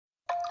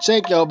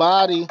Shake your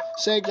body,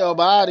 shake your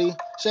body,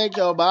 shake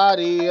your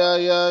body, yeah,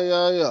 yeah,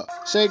 yeah, yeah.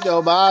 Shake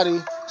your body,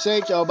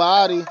 shake your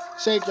body,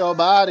 shake your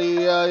body,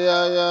 yeah,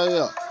 yeah, yeah,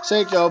 yeah.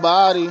 Shake your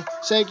body,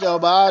 shake your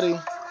body.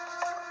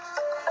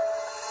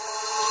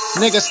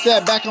 Nigga,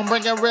 step back, I'm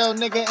bringing real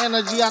nigga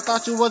energy. I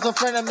thought you was a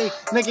friend of me.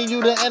 Nigga,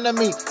 you the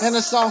enemy. And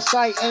it's on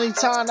sight.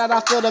 Anytime that I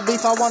feel the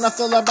beef, I wanna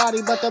feel her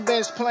body. But the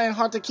bitch playing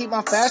hard to keep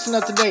my fashion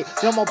up to date.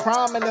 Yo, more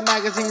prom in the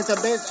magazines. A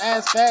bitch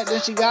ass fat,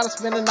 then she gotta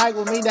spend the night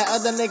with me. That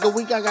other nigga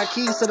weak, I got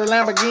keys to the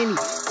Lamborghini.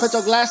 Put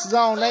your glasses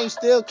on, they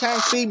still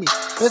can't see me.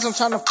 Bitch, I'm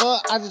tryna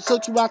fuck. I just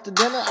took you out to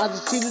dinner. I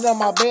just cheated on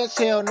my bitch.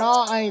 Hell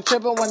no, I ain't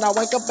tripping. When I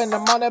wake up in the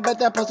morning, bet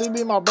that pussy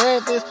be my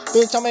breakfast.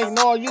 Bitch, I'ma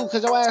ignore you,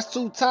 cause your ass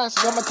too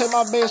toxic. I'ma take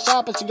my bitch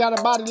shopping. She got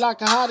a body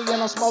like a hottie,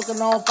 and I'm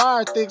smoking on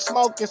fire. Thick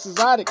smoke, it's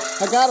exotic.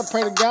 I gotta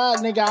pray to God,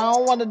 nigga, I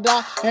don't wanna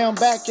die. And I'm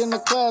back in the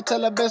club,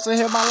 tell the bitch to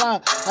hit my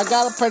line. I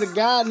gotta pray to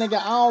God, nigga,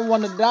 I don't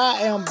wanna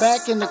die. And I'm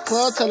back in the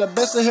club, tell the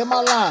bitch to hit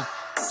my line.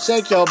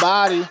 Shake your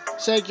body,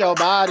 shake your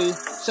body,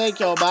 shake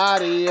your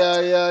body, yeah,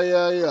 yeah,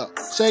 yeah, yeah.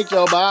 Shake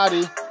your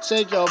body,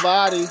 shake your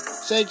body,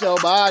 shake your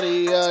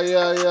body, yeah,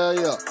 yeah, yeah,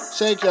 yeah.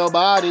 Shake your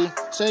body,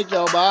 shake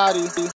your body.